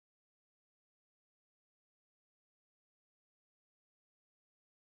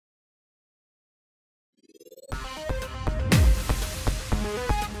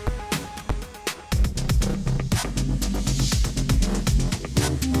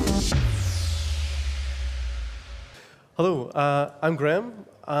Hello, I'm Graham,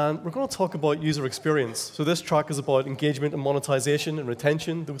 and we're going to talk about user experience. So this track is about engagement and monetization and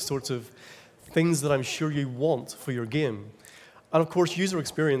retention, those sorts of things that I'm sure you want for your game. And of course, user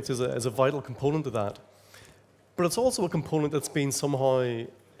experience is a vital component of that. But it's also a component that's been somehow,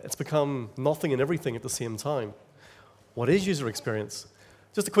 it's become nothing and everything at the same time. What is user experience?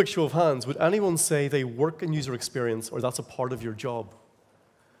 Just a quick show of hands, would anyone say they work in user experience or that's a part of your job?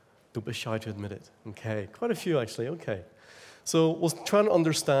 Don't be shy to admit it. Okay, quite a few actually, okay. So we'll try to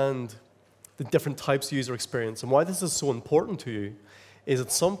understand the different types of user experience, and why this is so important to you is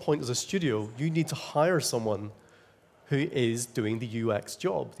at some point as a studio, you need to hire someone who is doing the UX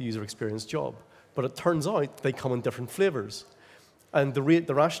job, the user experience job. But it turns out they come in different flavors. And the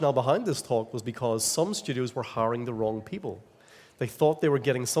rationale behind this talk was because some studios were hiring the wrong people. They thought they were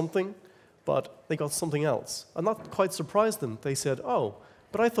getting something, but they got something else. And that quite surprised them. They said, oh,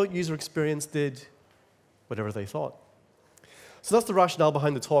 but I thought user experience did whatever they thought. So that's the rationale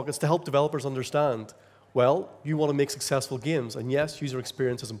behind the talk. It's to help developers understand, well, you want to make successful games, and yes, user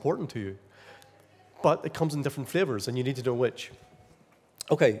experience is important to you. But it comes in different flavors, and you need to know which.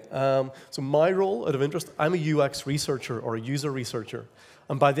 Okay, so my role, out of interest, I'm a UX researcher or a user researcher.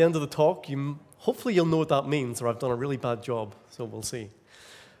 And by the end of the talk, hopefully you'll know what that means, or I've done a really bad job, so we'll see.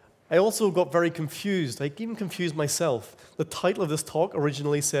 I also got very confused. I even confused myself. The title of this talk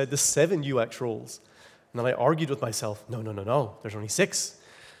originally said the 7 UX roles. And then I argued with myself, no, there's only 6.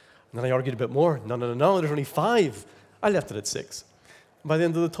 And then I argued a bit more, no, there's only 5. I left it at 6. And by the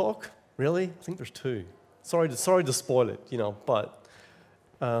end of the talk, really? I think there's 2. Sorry to spoil it, but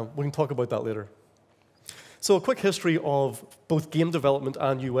we can talk about that later. So a quick history of both game development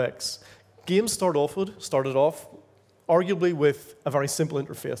and UX. Games started off arguably with a very simple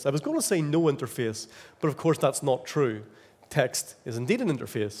interface. I was going to say no interface, but of course that's not true. Text is indeed an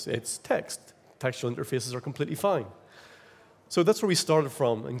interface. It's text. Textual interfaces are completely fine. So that's where we started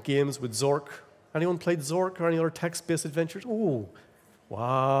from in games with Zork. Anyone played Zork or any other text-based adventures? Oh,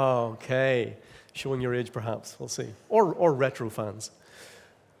 wow, okay. Showing your age perhaps, we'll see. Or retro fans.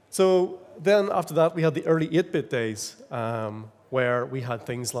 So then after that we had the early 8-bit days, where we had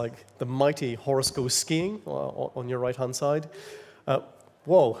things like the mighty Horoscope skiing on your right-hand side.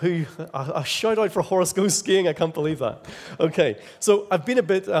 Whoa, a shout out for Horoscope skiing, I can't believe that. Okay, so I've been a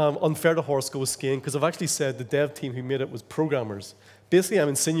bit unfair to Horoscope skiing because I've actually said the dev team who made it was programmers. Basically, I'm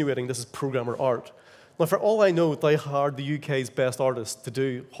insinuating this is programmer art. Now, for all I know, they hired the UK's best artists to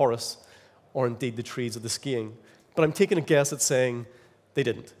do Horace, or indeed the trees of the skiing. But I'm taking a guess at saying they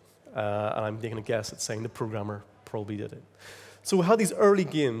didn't. And I'm taking a guess at saying the programmer probably did it. So we had these early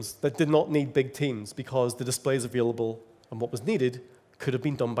games that did not need big teams because the displays available and what was needed could have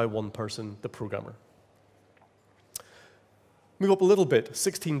been done by one person, the programmer. Move up a little bit,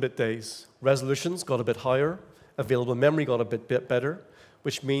 16-bit days. Resolutions got a bit higher. Available memory got a bit better,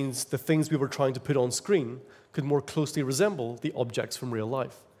 which means the things we were trying to put on screen could more closely resemble the objects from real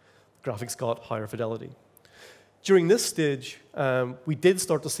life. Graphics got higher fidelity. During this stage, we did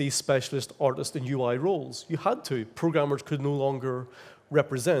start to see specialist artist and UI roles. You had to. Programmers could no longer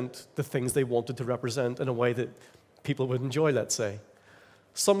represent the things they wanted to represent in a way that people would enjoy, let's say.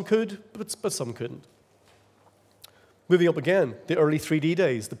 Some could, but some couldn't. Moving up again, the early 3D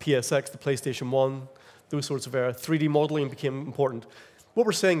days, the PSX, the PlayStation 1, those sorts of era, 3D modeling became important. What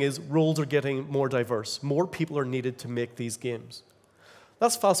we're saying is roles are getting more diverse. More people are needed to make these games.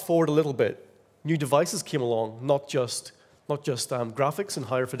 Let's fast forward a little bit. New devices came along, not just graphics and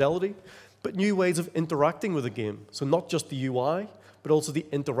higher fidelity, but new ways of interacting with a game. So not just the UI, but also the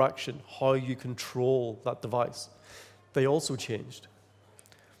interaction, how you control that device. They also changed.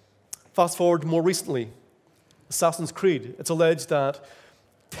 Fast forward more recently, Assassin's Creed. It's alleged that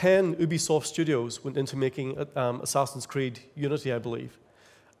 10 Ubisoft studios went into making Assassin's Creed Unity, I believe,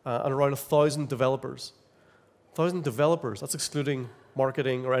 and around 1,000 developers. 1,000 developers, that's excluding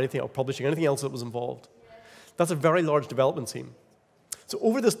marketing or anything, or publishing, anything else that was involved. That's a very large development team. So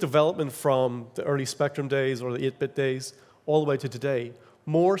over this development from the early Spectrum days or the 8-bit days all the way to today,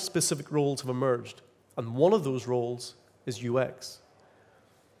 more specific roles have emerged. And one of those roles is UX.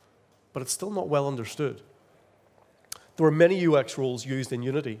 But it's still not well understood. There were many UX roles used in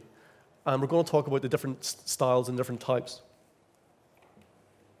Unity, and we're going to talk about the different styles and different types.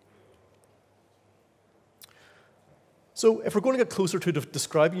 So if we're going to get closer to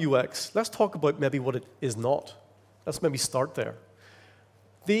describing UX, let's talk about maybe what it is not. Let's maybe start there.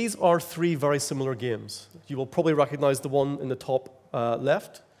 These are 3 very similar games. You will probably recognize the one in the top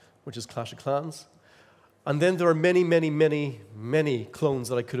left, which is Clash of Clans. And then there are many, many, many, many clones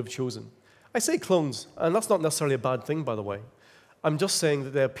that I could have chosen. I say clones, and that's not necessarily a bad thing, by the way. I'm just saying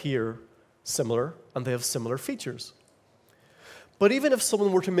that they appear similar, and they have similar features. But even if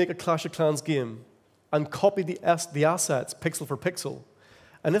someone were to make a Clash of Clans game and copy the assets pixel for pixel,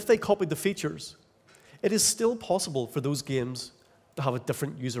 and if they copied the features, it is still possible for those games to have a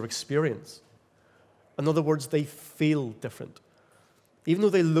different user experience. In other words, they feel different. Even though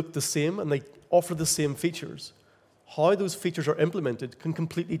they look the same and they offer the same features, how those features are implemented can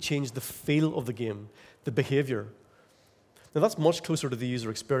completely change the feel of the game, the behavior. Now, that's much closer to the user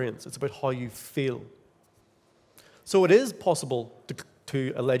experience. It's about how you feel. So it is possible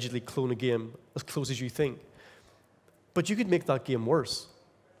to allegedly clone a game as close as you think. But you could make that game worse.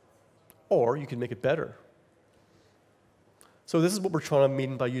 Or you could make it better. So this is what we're trying to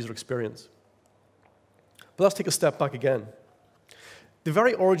mean by user experience. But let's take a step back again. The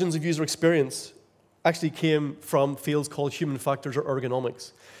very origins of user experience actually came from fields called human factors or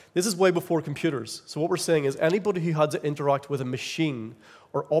ergonomics. This is way before computers. So what we're saying is anybody who had to interact with a machine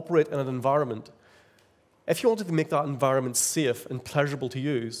or operate in an environment, if you wanted to make that environment safe and pleasurable to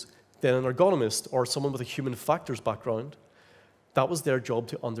use, then an ergonomist or someone with a human factors background, that was their job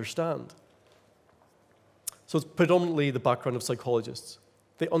to understand. So it's predominantly the background of psychologists.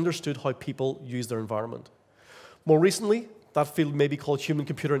 They understood how people use their environment. More recently, that field may be called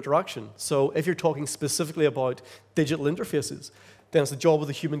human-computer interaction. So if you're talking specifically about digital interfaces, then it's the job of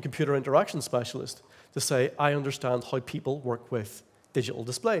the human-computer interaction specialist to say, I understand how people work with digital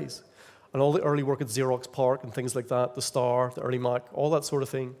displays. And all the early work at Xerox PARC and things like that, the Star, the early Mac, all that sort of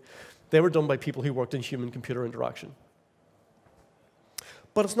thing, they were done by people who worked in human-computer interaction.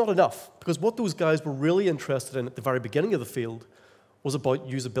 But it's not enough, because what those guys were really interested in at the very beginning of the field was about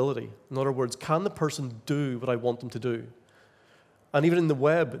usability. In other words, can the person do what I want them to do? And even in the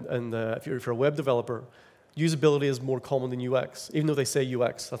web, and if you're a web developer, usability is more common than UX. Even though they say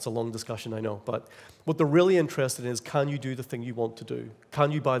UX, that's a long discussion, I know. But what they're really interested in is, can you do the thing you want to do?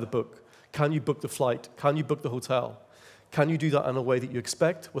 Can you buy the book? Can you book the flight? Can you book the hotel? Can you do that in a way that you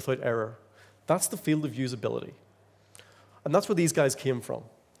expect without error? That's the field of usability. And that's where these guys came from.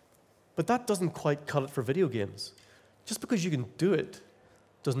 But that doesn't quite cut it for video games. Just because you can do it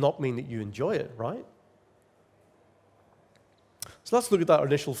does not mean that you enjoy it, right? So let's look at that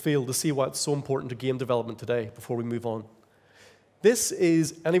initial field to see why it's so important to game development today before we move on. This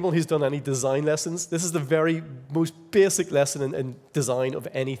is, anyone who's done any design lessons, this is the very most basic lesson in design of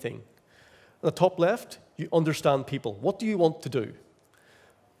anything. On the top left, you understand people. What do you want to do?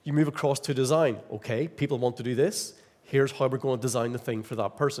 You move across to design. Okay, people want to do this. Here's how we're going to design the thing for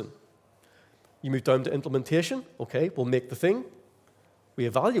that person. You move down to implementation. Okay, we'll make the thing. We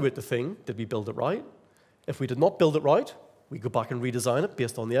evaluate the thing. Did we build it right? If we did not build it right, we go back and redesign it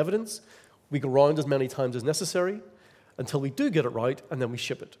based on the evidence. We go around as many times as necessary until we do get it right, and then we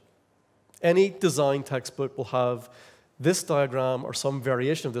ship it. Any design textbook will have this diagram or some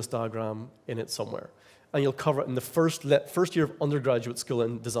variation of this diagram in it somewhere. And you'll cover it in the first year of undergraduate school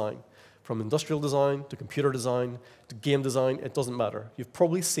in design. From industrial design to computer design to game design, it doesn't matter. You've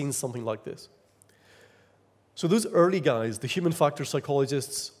probably seen something like this. So those early guys, the human factor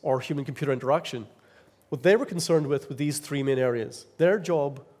psychologists or human-computer interaction, what they were concerned with were these three main areas. Their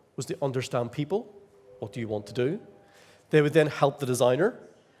job was to understand people. What do you want to do? They would then help the designer.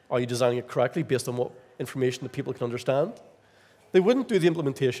 Are you designing it correctly based on what information that people can understand? They wouldn't do the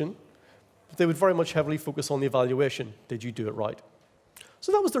implementation, but they would very much heavily focus on the evaluation. Did you do it right?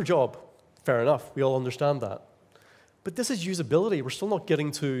 So that was their job. Fair enough. We all understand that. But this is usability. We're still not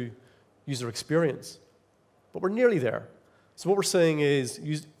getting to user experience. But we're nearly there. So what we're saying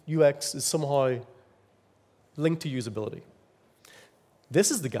is UX is somehow linked to usability.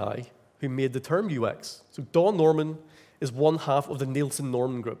 This is the guy who made the term UX. So Don Norman is one half of the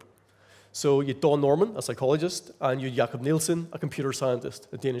Nielsen-Norman group. So you had Don Norman, a psychologist, and you had Jakob Nielsen, a computer scientist,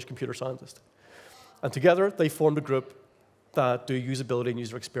 a Danish computer scientist. And together, they formed a group that do usability and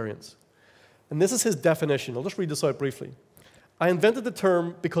user experience. And this is his definition. I'll just read this out briefly. I invented the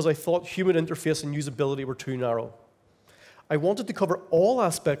term because I thought human interface and usability were too narrow. I wanted to cover all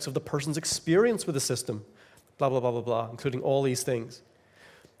aspects of the person's experience with the system, blah, blah, blah, blah, blah, including all these things.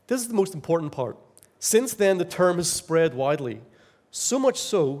 This is the most important part. Since then, the term has spread widely, so much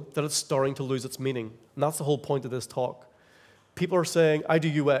so that it's starting to lose its meaning. And that's the whole point of this talk. People are saying, I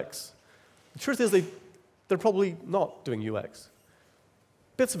do UX. The truth is they're probably not doing UX.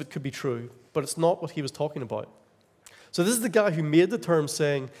 Bits of it could be true, but it's not what he was talking about. So this is the guy who made the term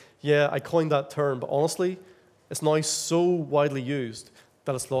saying, yeah, I coined that term, but honestly, it's now so widely used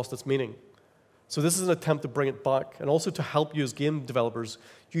that it's lost its meaning. So this is an attempt to bring it back, and also to help you as game developers.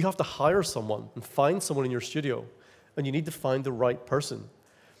 You have to hire someone and find someone in your studio, and you need to find the right person.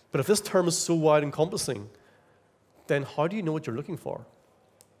 But if this term is so wide-encompassing, then how do you know what you're looking for?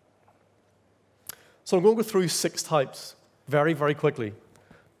 So I'm going to go through 6 types very, very quickly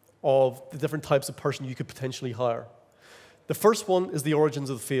of the different types of person you could potentially hire. The first one is the origins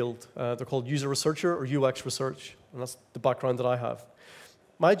of the field. They're called user researcher or UX research, and that's the background that I have.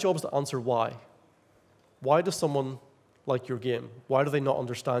 My job is to answer why. Why does someone like your game? Why do they not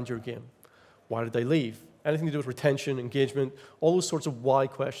understand your game? Why did they leave? Anything to do with retention, engagement, all those sorts of why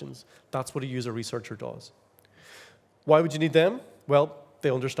questions. That's what a user researcher does. Why would you need them? Well, they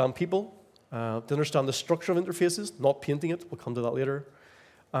understand people. They understand the structure of interfaces, not painting it. We'll come to that later.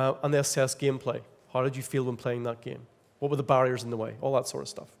 And they assess gameplay. How did you feel when playing that game? What were the barriers in the way? All that sort of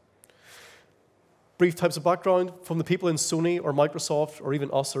stuff. Brief types of background from the people in Sony or Microsoft or even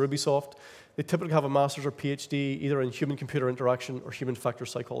us or Ubisoft. They typically have a master's or PhD either in human-computer interaction or human factor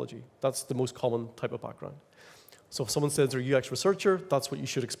psychology. That's the most common type of background. So if someone says they're a UX researcher, that's what you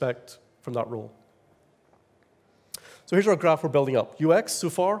should expect from that role. So here's our graph we're building up. UX, so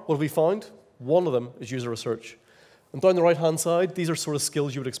far, what have we found? One of them is user research. And down the right-hand side, these are sort of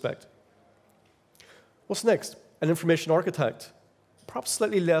skills you would expect. What's next? An information architect. Perhaps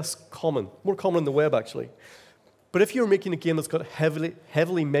slightly less common, more common in the web, actually. But if you're making a game that's got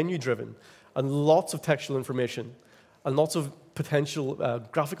heavily menu-driven and lots of textual information and lots of potential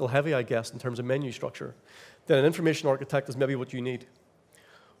graphical heavy, I guess, in terms of menu structure, then an information architect is maybe what you need.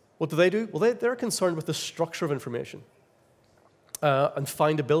 What do? Well, they're concerned with the structure of information and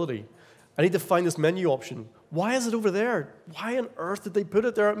findability. I need to find this menu option. Why is it over there? Why on earth did they put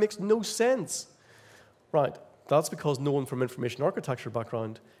it there? It makes no sense. Right, that's because no one from information architecture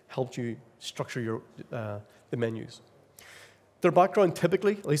background helped you structure the menus. Their background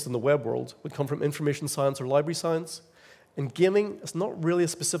typically, at least in the web world, would come from information science or library science. In gaming, it's not really a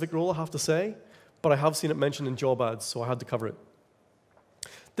specific role, I have to say, but I have seen it mentioned in job ads, so I had to cover it.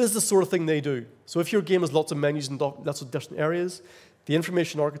 This is the sort of thing they do. So if your game has lots of menus and lots of different areas, the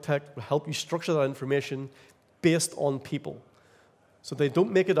information architect will help you structure that information based on people. So they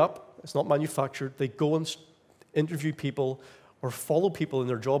don't make it up. It's not manufactured. They go and interview people or follow people in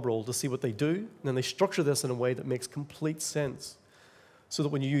their job role to see what they do, and then they structure this in a way that makes complete sense so that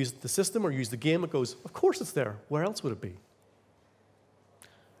when you use the system or use the game, it goes, of course it's there. Where else would it be?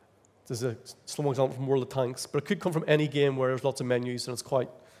 This is a slow example from World of Tanks, but it could come from any game where there's lots of menus and it's quite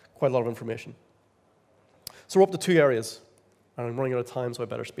a lot of information. So we're up to 2 areas, and I'm running out of time, so I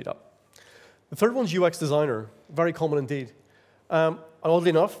better speed up. The third one's UX designer, very common indeed. And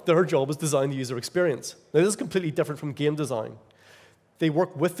oddly enough, their job is design the user experience. Now, this is completely different from game design. They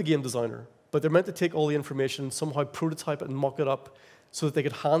work with the game designer, but they're meant to take all the information, somehow prototype it and mock it up so that they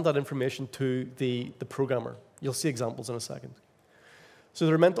could hand that information to the programmer. You'll see examples in a second. So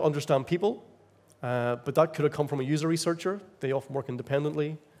they're meant to understand people, but that could have come from a user researcher. They often work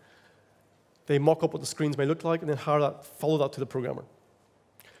independently. They mock up what the screens may look like and then follow that to the programmer.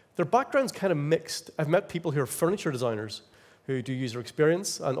 Their background's kind of mixed. I've met people who are furniture designers who do user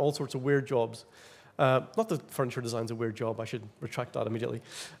experience and all sorts of weird jobs. Not that furniture design's a weird job. I should retract that immediately.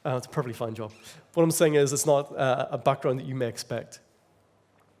 It's a perfectly fine job. What I'm saying is it's not a background that you may expect.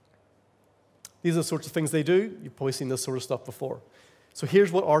 These are the sorts of things they do. You've probably seen this sort of stuff before. So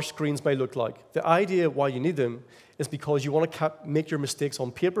here's what our screens may look like. The idea why you need them is because you want to make your mistakes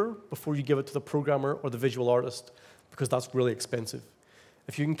on paper before you give it to the programmer or the visual artist, because that's really expensive.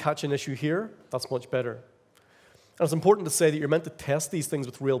 If you can catch an issue here, that's much better. And it's important to say that you're meant to test these things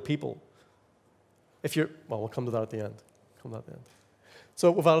with real people. Well, we'll come to that at the end.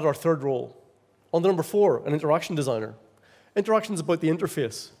 So we've added our third role. On to number 4, an interaction designer. Interaction is about the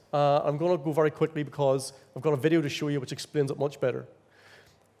interface. I'm going to go very quickly because I've got a video to show you which explains it much better.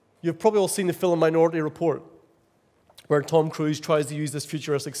 You've probably all seen the film Minority Report, where Tom Cruise tries to use this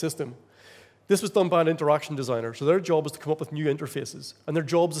futuristic system. This was done by an interaction designer, so their job is to come up with new interfaces. And their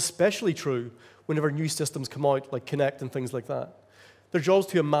job's especially true whenever new systems come out, like Kinect and things like that. Their job's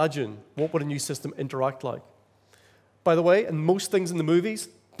to imagine what would a new system interact like. By the way, in most things in the movies,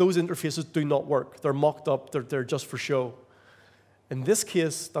 those interfaces do not work. They're mocked up, they're just for show. In this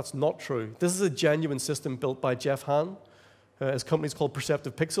case, that's not true. This is a genuine system built by Jeff Han. His company is called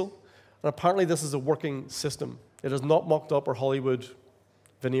Perceptive Pixel. And apparently this is a working system. It is not mocked up or Hollywood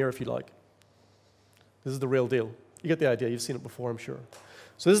veneer, if you like. This is the real deal. You get the idea. You've seen it before, I'm sure.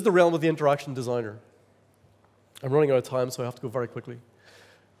 So this is the realm of the interaction designer. I'm running out of time, so I have to go very quickly.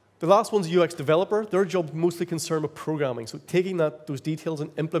 The last one's UX developer. Their job is mostly concerned with programming, so taking those details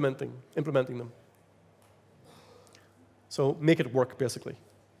and implementing them. So make it work, basically.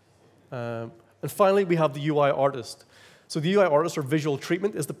 And finally, we have the UI artist. So the UI artist, or visual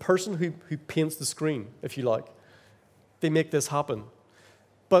treatment, is the person who paints the screen, if you like. They make this happen.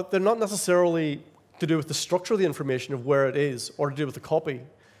 But they're not necessarily to do with the structure of the information of where it is, or to do with the copy.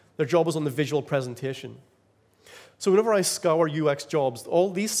 Their job is on the visual presentation. So whenever I scour UX jobs,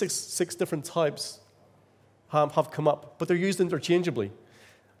 all these six different types have come up, but they're used interchangeably.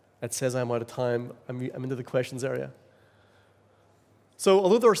 It says I'm out of time. I'm into the questions area. So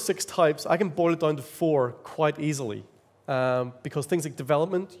although there are 6 types, I can boil it down to 4 quite easily, because things like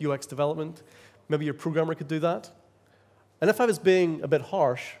development, UX development, maybe your programmer could do that. And if I was being a bit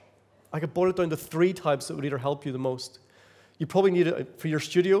harsh, I could boil it down to 3 types that would either help you the most. You probably need, for your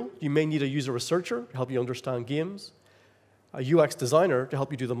studio, you may need a user researcher to help you understand games, a UX designer to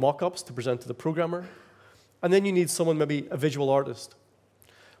help you do the mock-ups to present to the programmer, and then you need someone, maybe a visual artist.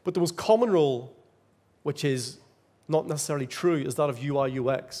 But the most common role, which is not necessarily true, is that of UI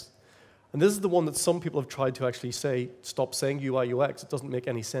UX. And this is the one that some people have tried to actually say, stop saying UI UX, it doesn't make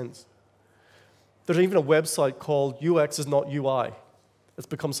any sense. There's even a website called UX is not UI. It's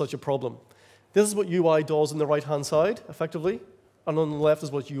become such a problem. This is what UI does on the right-hand side, effectively, and on the left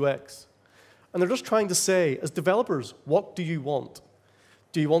is what UX. And they're just trying to say, as developers, what do you want?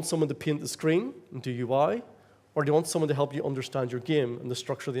 Do you want someone to paint the screen and do UI? Or do you want someone to help you understand your game and the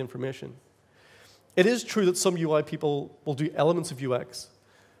structure of the information? It is true that some UI people will do elements of UX,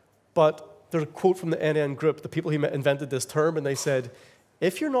 but there's a quote from the NN group, the people who invented this term, and they said,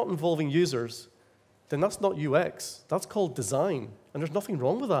 if you're not involving users, then that's not UX. That's called design. And there's nothing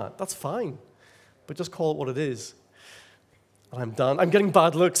wrong with that. That's fine. But just call it what it is. And I'm done. I'm getting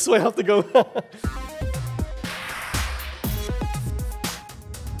bad looks, so I have to go.